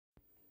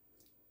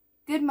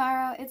Good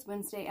morrow, it's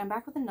Wednesday. I'm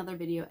back with another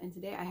video, and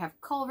today I have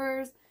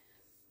Culver'S.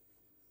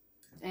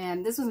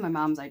 And this was my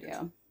mom's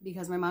idea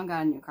because my mom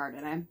got a new car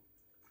today.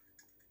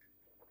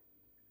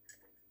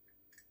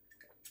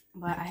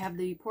 But I have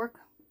the pork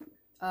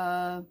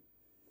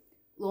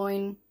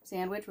loin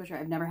sandwich, which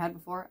I've never had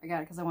before. I got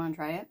it because I want to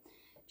try it.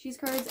 Cheese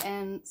curds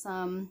and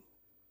some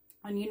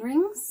onion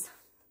rings.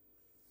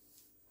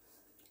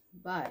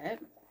 But I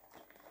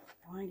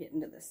want to get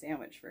into the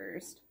sandwich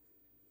first.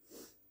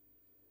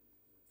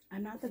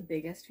 I'm not the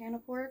biggest fan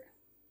of pork,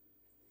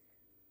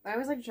 but I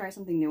always like to try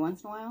something new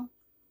once in a while.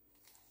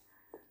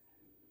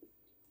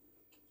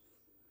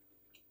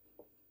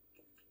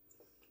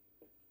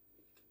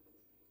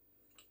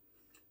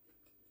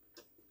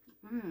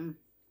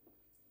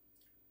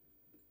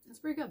 That's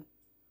pretty good.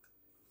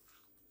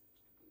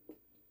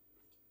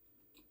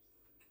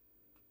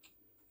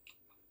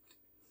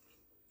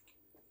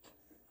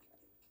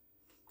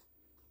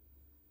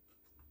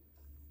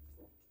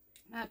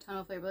 Not a ton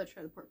of flavor. Let's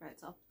try the pork by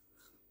itself.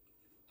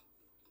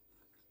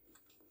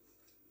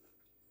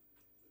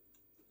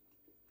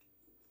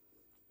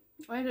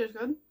 Oh, it tastes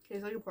good.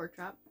 Tastes like a pork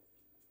chop.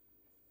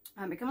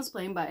 It comes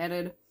plain, but I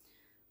added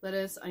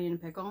lettuce, onion,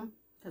 and pickle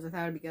because I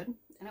thought it'd be good,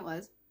 and it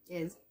was.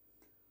 Is.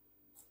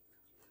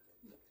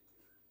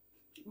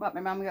 But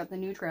my mom got the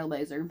new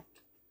Trailblazer.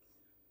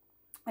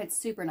 It's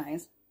super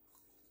nice.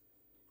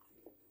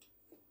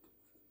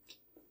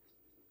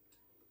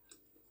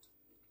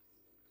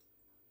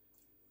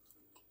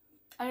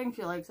 I think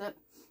she likes it.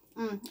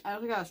 I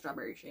also got a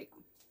strawberry shake.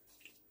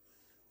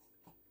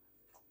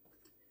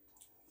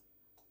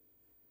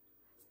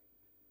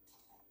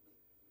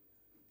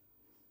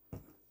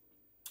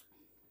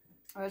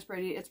 Oh, it's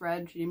pretty. It's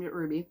red. She named it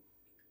Ruby.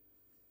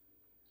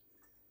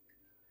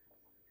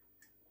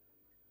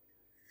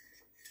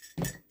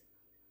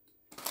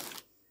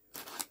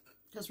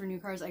 Just for new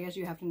cars, I guess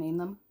you have to name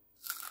them.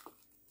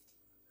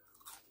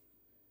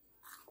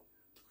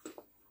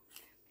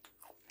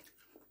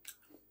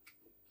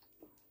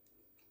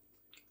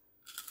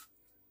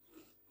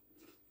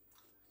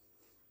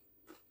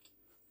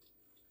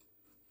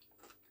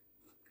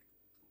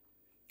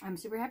 I'm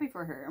super happy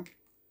for her.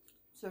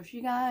 So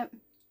she got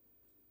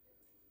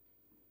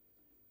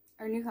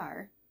our new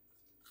car.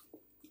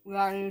 We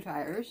got our new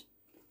tires.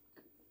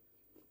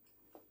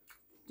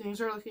 Things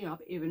are looking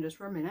up even just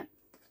for a minute.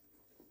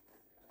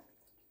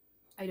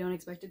 I don't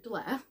expect it to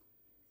laugh.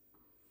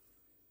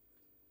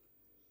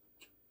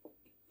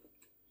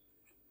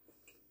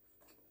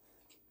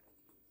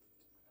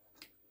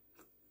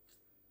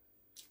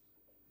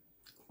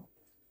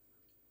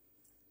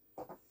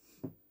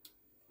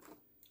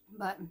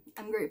 But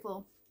I'm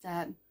grateful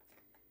that,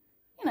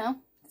 you know,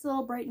 it's a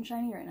little bright and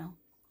shiny right now.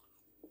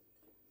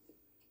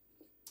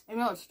 I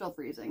know it's still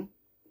freezing.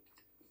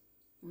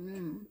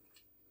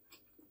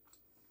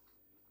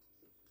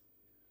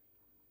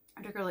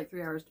 I took her like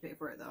 3 hours to pay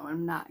for it though.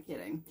 I'm not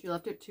kidding. She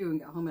left at 2 and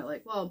got home at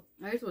like, well,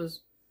 I guess it was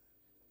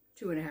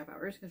 2.5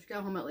 hours because she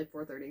got home at like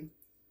 4:30.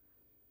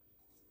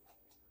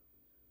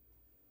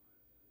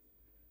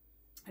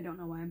 I don't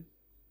know why.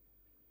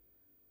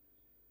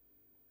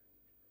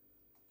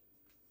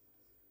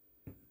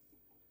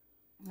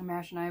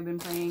 Mash and I have been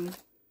playing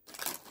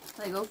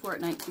Lego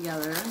Fortnite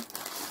together,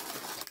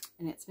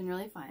 and it's been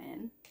really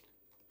fun.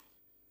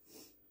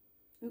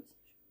 Oops.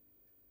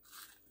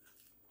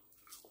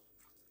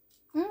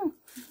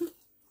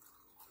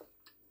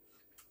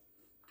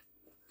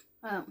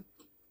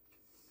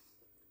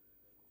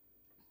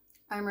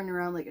 I'm running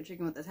around like a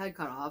chicken with his head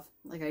cut off,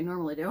 like I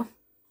normally do.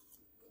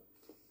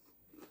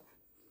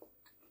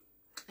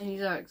 And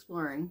he's out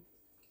exploring.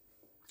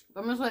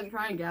 I'm just like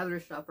trying to gather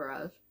stuff for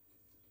us.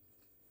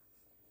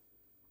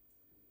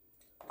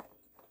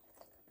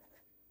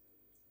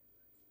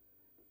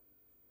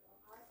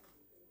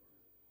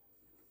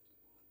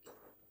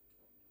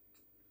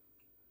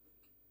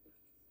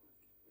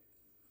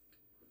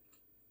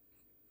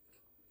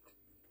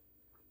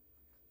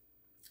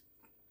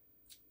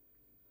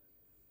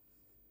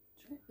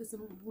 With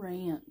some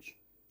ranch.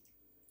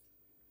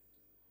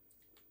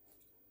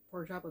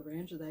 Pork chop with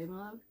ranch, is that even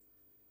allowed?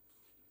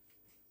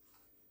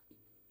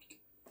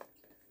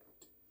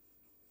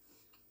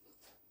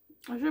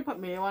 I should have put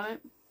mayo on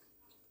it.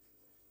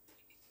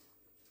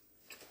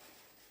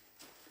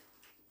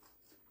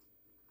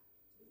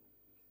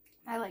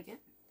 I like it.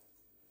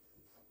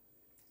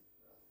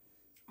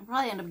 I'll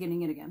probably end up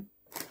getting it again.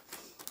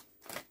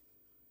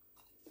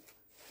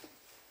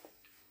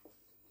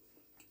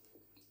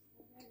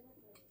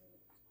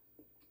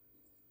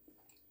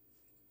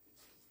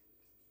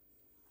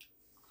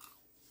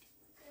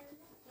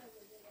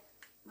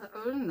 But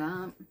other than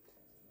that,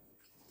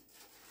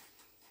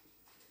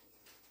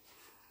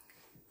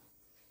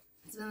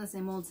 it's been the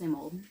same old, same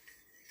old.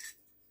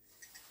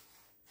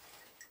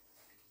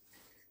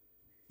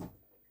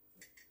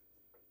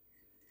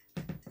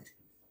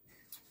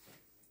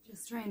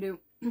 Just trying to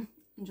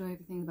enjoy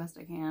everything the best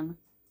I can.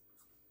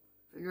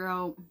 Figure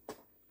out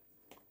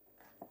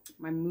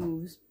my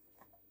moves.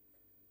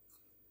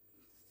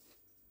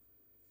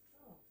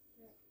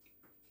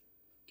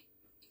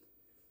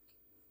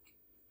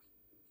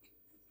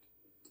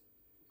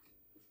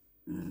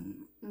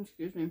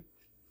 Excuse me.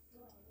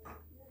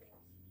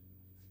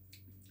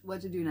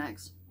 What to do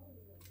next.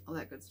 All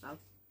that good stuff.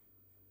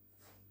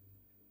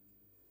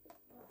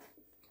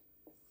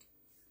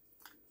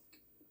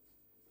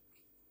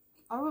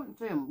 I wouldn't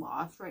say I'm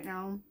lost right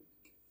now.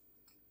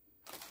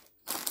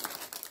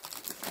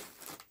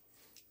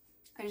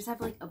 I just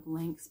have like a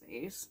blank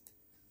space.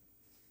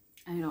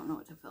 And I don't know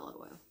what to fill it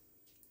with.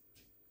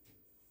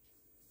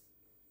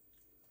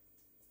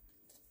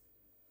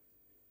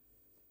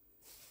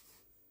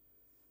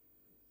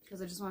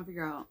 Because I just want to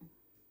figure out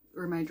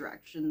where my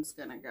direction's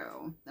gonna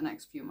go the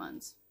next few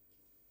months.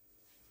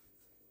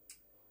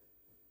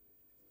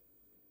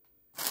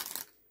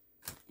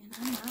 And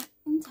I'm not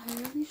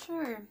entirely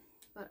sure.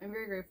 But I'm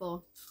very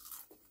grateful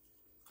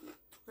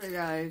for you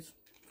guys,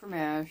 for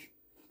Mash,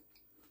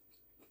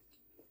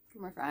 for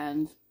my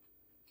friends.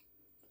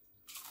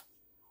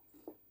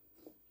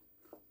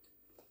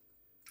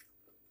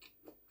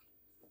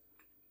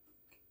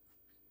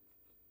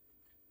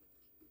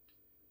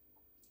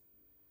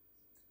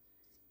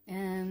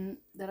 And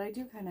that I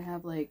do kind of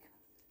have, like,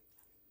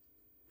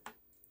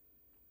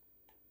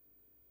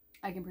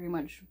 I can pretty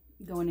much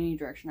go in any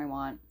direction I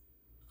want.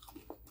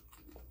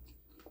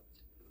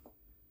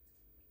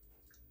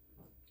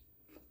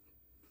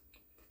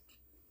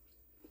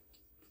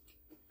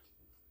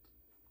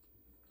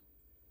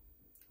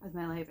 With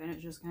my life, and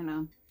it's just kind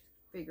of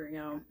figuring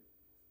out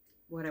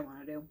what I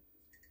want to do.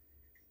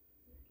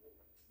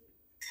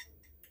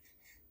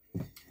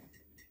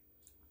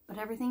 But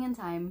everything in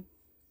time,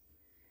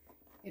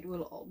 it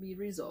will all be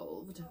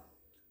resolved.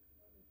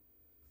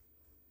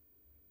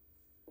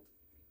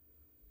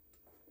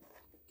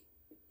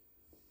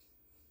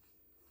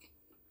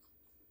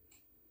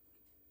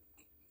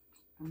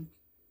 I'm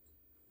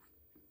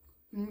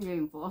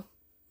getting full.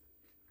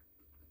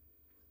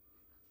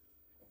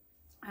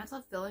 That's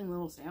a filling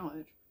little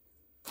sandwich.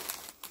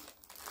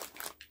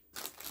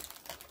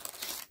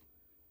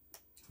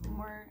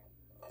 More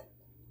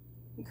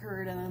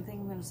curd, and I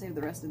think I'm going to save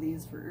the rest of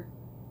these for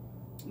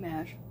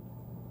Mash.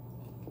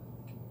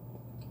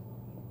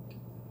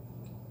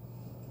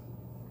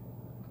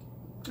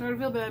 I don't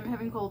feel bad I'm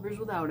having Culver'S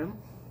without him.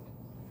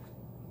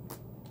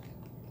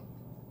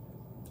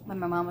 But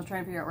my mom was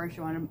trying to figure out where she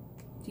wanted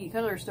to eat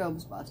because her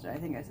stove's busted. I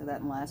think I said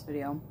that in the last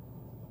video.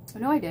 Oh,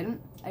 no, I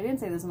didn't. I didn't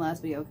say this in the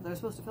last video because I was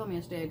supposed to film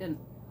yesterday. I didn't.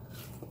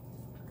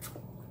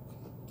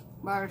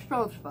 But our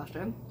stove's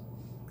busted.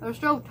 Our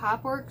stove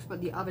top works,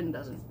 but the oven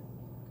doesn't.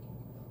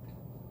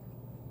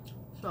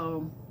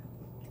 So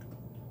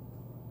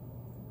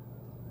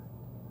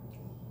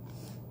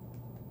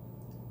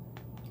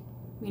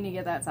we need to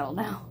get that settled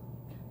now.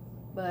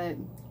 But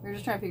we're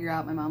just trying to figure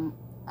out, my mom.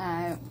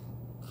 I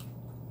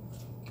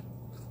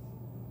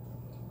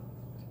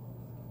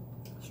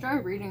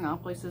started reading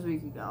off places we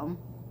could go.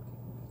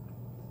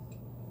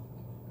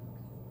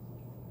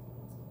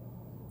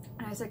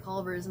 And I said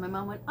Culver'S, and my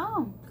mom went,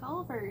 oh,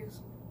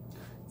 Culver'S.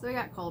 So we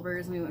got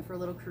Culver'S, and we went for a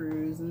little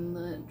cruise in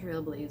the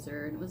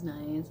Trailblazer, and it was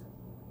nice.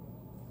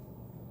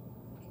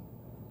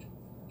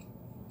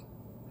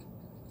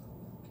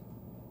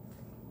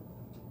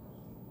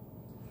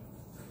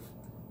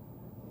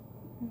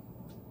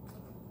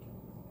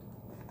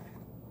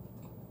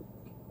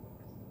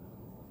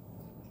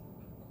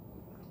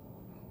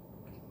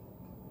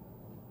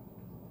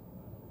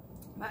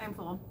 But I'm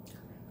full.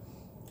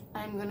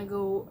 I'm gonna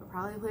go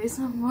probably play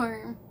some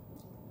more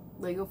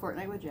Lego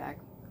Fortnite with Jack.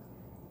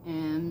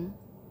 And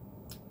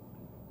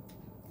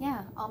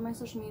yeah, all my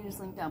social media is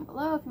linked down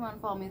below if you want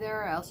to follow me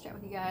there, or else chat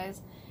with you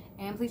guys.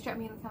 And please chat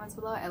me in the comments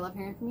below. I love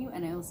hearing from you,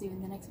 and I will see you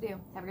in the next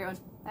video. Have a great one.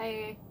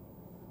 Bye.